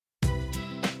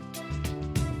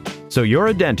So you're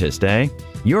a dentist, eh?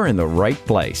 You're in the right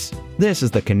place. This is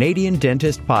the Canadian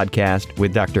Dentist Podcast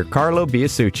with Dr. Carlo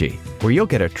Biasucci, where you'll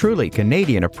get a truly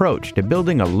Canadian approach to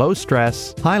building a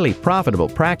low-stress, highly profitable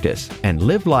practice and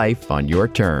live life on your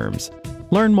terms.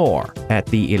 Learn more at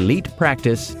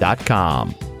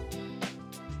theelitepractice.com.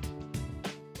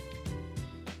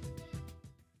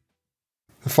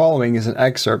 The following is an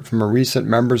excerpt from a recent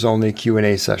members-only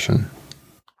Q&A session.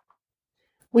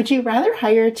 Would you rather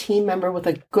hire a team member with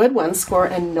a good one score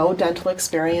and no dental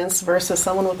experience versus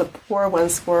someone with a poor one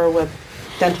score with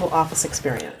dental office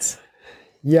experience?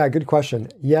 Yeah, good question.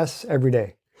 Yes, every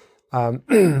day.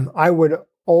 I would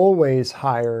always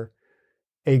hire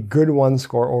a good one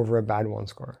score over a bad one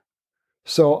score.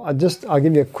 So I'll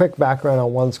give you a quick background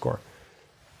on one score.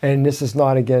 And this is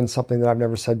not, again, something that I've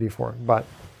never said before, but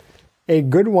a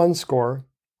good one score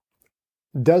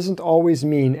doesn't always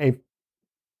mean a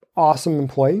awesome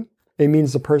employee. It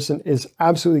means the person is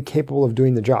absolutely capable of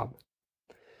doing the job.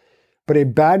 But a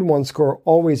bad one score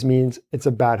always means it's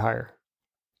a bad hire.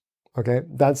 Okay,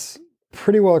 that's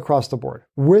pretty well across the board,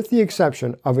 with the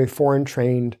exception of a foreign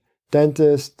trained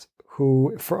dentist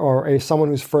or someone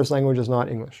whose first language is not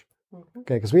English.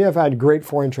 Okay, because we have had great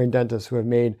foreign trained dentists who have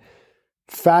made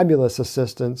fabulous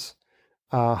assistants,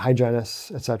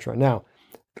 hygienists, etc. Now,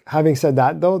 having said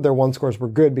that, though, their one scores were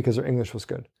good because their English was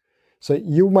good. So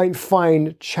you might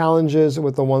find challenges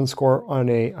with the one score on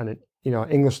a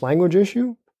English language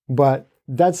issue, but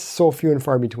that's so few and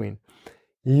far between.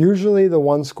 Usually the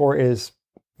one score is,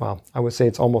 well, I would say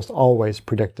it's almost always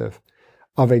predictive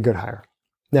of a good hire.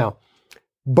 Now,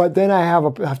 but then I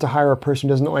have to hire a person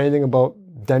who doesn't know anything about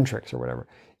dentrix or whatever.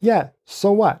 Yeah,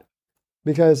 so what?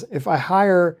 Because if I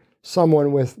hire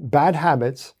someone with bad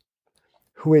habits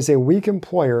who is a weak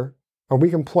employee,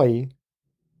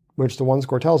 which the one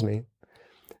score tells me,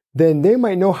 then they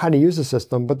might know how to use the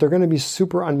system, but they're going to be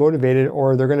super unmotivated,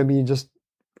 or they're going to be just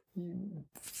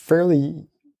fairly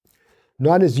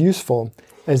not as useful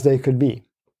as they could be.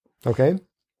 Okay?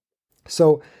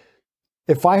 So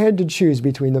if I had to choose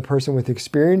between the person with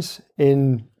experience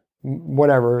in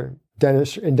whatever,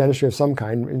 dentistry of some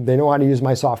kind, they know how to use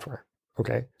my software.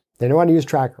 Okay? They know how to use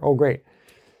Tracker. Oh, great.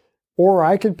 Or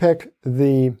I could pick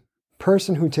the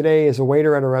person who today is a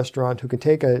waiter at a restaurant who could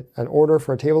take an order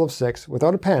for a table of 6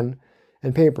 without a pen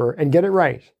and paper and get it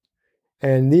right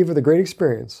and leave with a great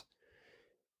experience.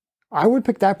 I would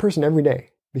pick that person every day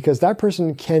because that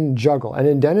person can juggle. And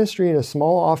in dentistry, in a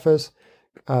small office,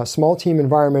 small team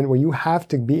environment where you have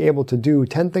to be able to do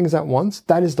 10 things at once,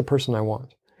 that is the person I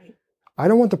want. I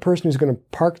don't want the person who's going to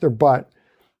park their butt,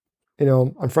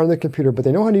 in front of the computer, but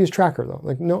they know how to use Tracker though.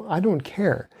 Like, no, I don't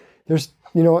care. There's,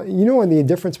 the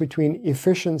difference between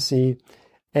efficiency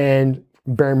and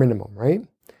bare minimum, right?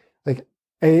 Like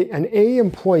an A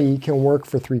employee can work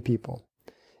for 3 people.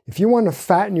 If you want to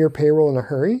fatten your payroll in a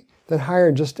hurry, then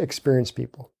hire just experienced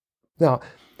people. Now,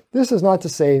 this is not to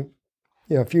say,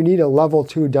 if you need a level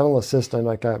 2 dental assistant,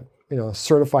 like a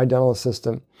certified dental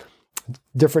assistant,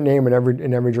 different name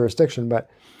in every jurisdiction, but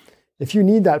if you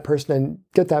need that person, then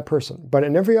get that person. But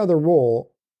in every other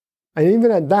role, and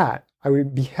even at that, I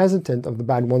would be hesitant of the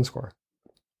bad one score.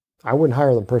 I wouldn't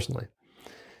hire them personally.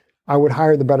 I would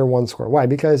hire the better one score. Why?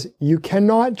 Because you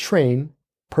cannot train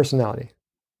personality.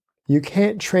 You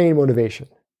can't train motivation.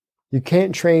 You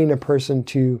can't train a person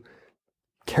to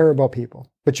care about people.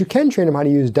 But you can train them how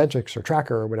to use Dentrix or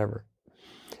Tracker or whatever.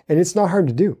 And it's not hard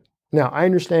to do. Now, I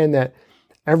understand that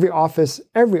every office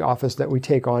that we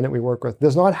take on, that we work with,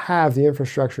 does not have the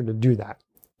infrastructure to do that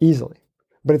easily.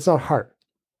 But it's not hard.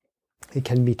 It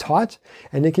can be taught,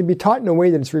 and it can be taught in a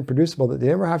way that it's reproducible, that they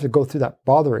never have to go through that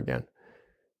bother again.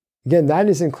 Again, that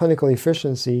is in clinical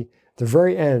efficiency, at the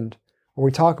very end, where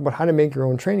we talk about how to make your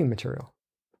own training material.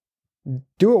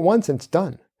 Do it once and it's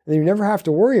done. And you never have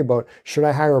to worry about, should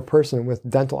I hire a person with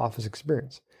dental office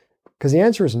experience? Because the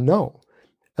answer is no,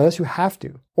 unless you have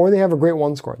to, or they have a great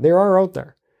one score. They are out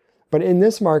there. But in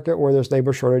this market where there's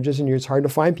labor shortages and it's hard to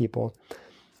find people,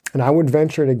 and I would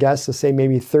venture to guess to say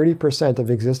maybe 30% of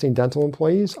existing dental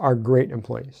employees are great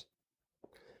employees.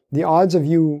 The odds of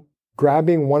you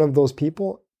grabbing one of those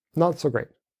people, not so great.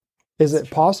 Is it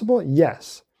possible?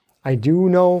 Yes. I do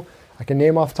know, I can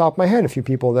name off the top of my head a few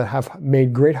people that have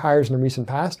made great hires in the recent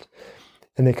past,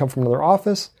 and they come from another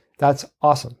office. That's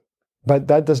awesome. But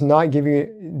that does not give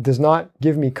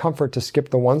me comfort to skip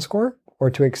the one score or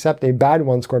to accept a bad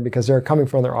one score because they're coming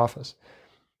from their office.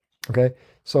 Okay?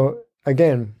 So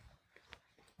again,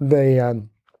 the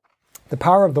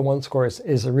power of the one score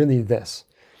is really this,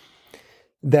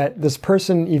 that this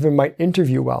person even might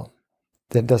interview well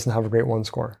that doesn't have a great one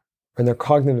score, and their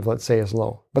cognitive, let's say, is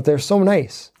low, but they're so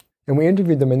nice. And we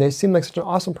interviewed them and they seemed like such an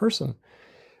awesome person.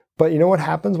 But you know what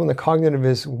happens when the cognitive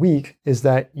is weak is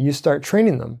that you start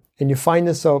training them and you find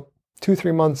this out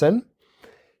 2-3 months in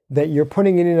that you're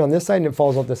putting it in on this side and it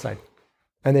falls out this side.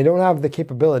 And they don't have the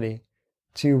capability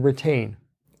to retain.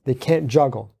 They can't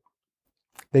juggle.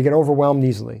 They get overwhelmed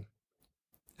easily,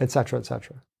 etc.,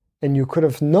 etc. And you could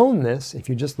have known this if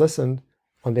you just listened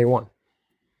on day one.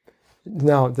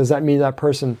 Now, does that mean that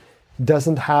person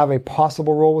doesn't have a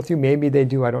possible role with you? Maybe they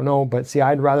do, I don't know. But see,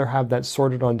 I'd rather have that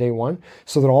sorted on day one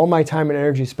so that all my time and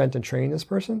energy spent in training this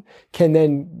person can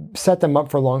then set them up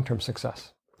for long-term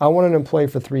success. I want an employee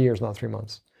for 3 years, not 3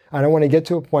 months. I don't want to get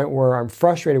to a point where I'm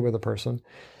frustrated with a person.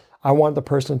 I want the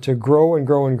person to grow and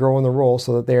grow and grow in the role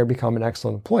so that they become an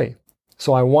excellent employee.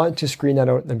 So I want to screen that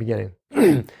out in the beginning.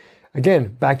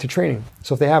 Again, back to training.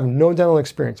 So if they have no dental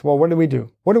experience, well, what do we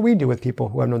do? What do we do with people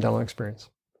who have no dental experience?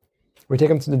 We take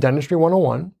them to the Dentistry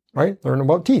 101, right? Learn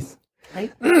about teeth.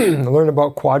 Right. Learn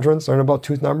about quadrants, learn about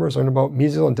tooth numbers, learn about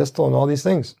mesial and distal and all these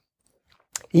things.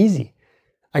 Easy.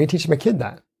 I can teach my kid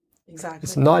that. Exactly.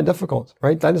 It's not difficult,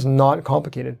 right? That is not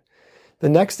complicated. The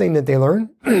next thing that they learn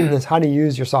is how to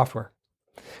use your software.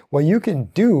 What you can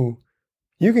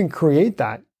create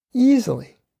that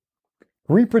easily,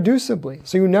 reproducibly.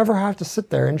 So you never have to sit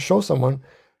there and show someone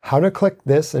how to click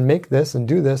this and make this and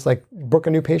do this, like book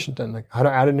a new patient in, like how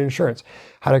to add an insurance,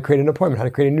 how to create an appointment, how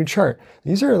to create a new chart.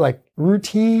 These are like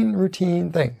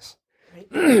routine things.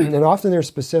 Right. And often they're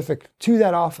specific to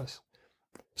that office.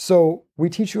 So we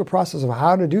teach you a process of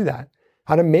how to do that,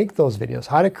 how to make those videos,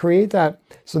 how to create that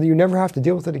so that you never have to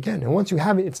deal with it again. And once you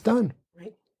have it, it's done.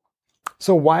 Right.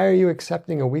 So why are you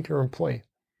accepting a weaker employee?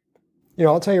 You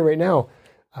know, I'll tell you right now,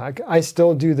 I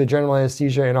still do the general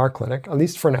anesthesia in our clinic, at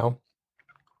least for now.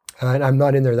 And I'm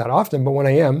not in there that often, but when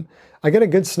I am, I get a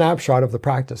good snapshot of the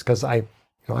practice because I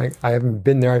haven't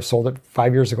been there. I've sold it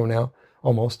 5 years ago now,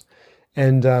 almost.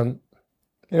 And,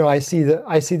 I see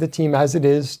the team as it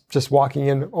is, just walking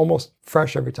in almost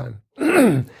fresh every time.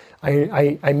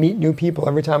 I meet new people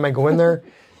every time I go in there,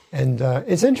 and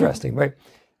it's interesting, right?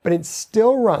 But it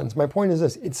still runs. My point is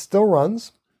this: it still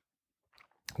runs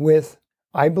with,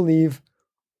 I believe,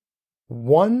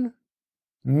 1,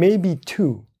 maybe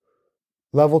 2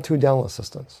 level 2 dental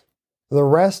assistants. The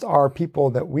rest are people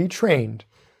that we trained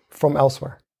from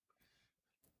elsewhere,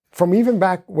 from even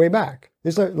way back.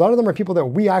 There's a lot of them are people that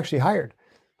we actually hired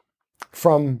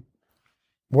from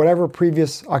whatever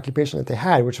previous occupation that they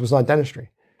had, which was not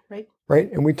dentistry.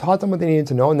 Right? And we taught them what they needed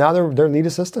to know. And now they're lead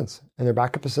assistants and they're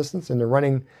backup assistants and they're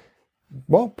running,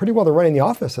 pretty well they're running the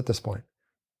office at this point.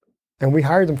 And we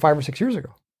hired them 5 or 6 years ago.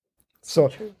 So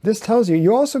this tells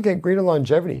you also get greater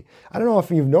longevity. I don't know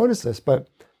if you've noticed this, but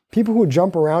people who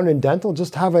jump around in dental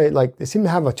just have they seem to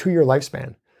have a 2-year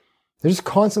lifespan. They're just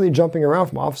constantly jumping around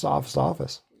from office to office to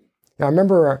office. Now I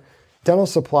remember a dental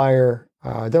supply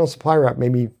rep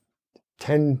maybe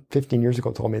 10, 15 years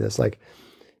ago told me this,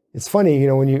 it's funny,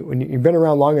 when you've been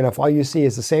around long enough, all you see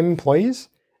is the same employees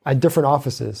at different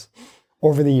offices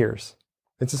over the years.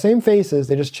 It's the same faces,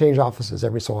 they just change offices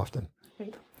every so often.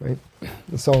 Right?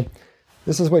 And so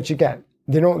this is what you get.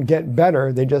 They don't get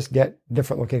better, they just get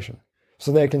different location.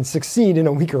 So they can succeed in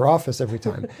a weaker office every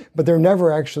time, but they're never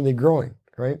actually growing,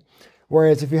 right?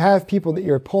 Whereas if you have people that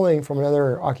you're pulling from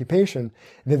another occupation,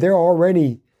 that they're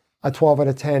already a 12 out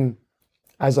of 10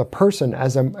 as a person,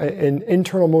 as an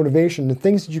internal motivation, the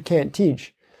things that you can't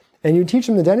teach, and you teach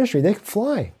them the dentistry, they can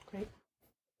fly. Great.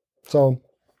 So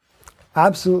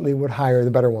absolutely would hire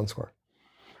the better one score.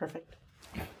 Perfect.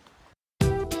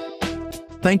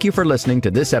 Thank you for listening to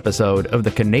this episode of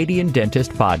the Canadian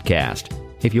Dentist Podcast.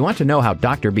 If you want to know how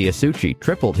Dr. Biasucci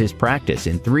tripled his practice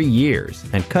in 3 years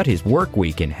and cut his work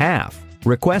week in half,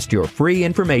 request your free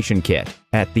information kit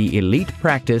at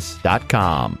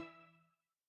theelitepractice.com.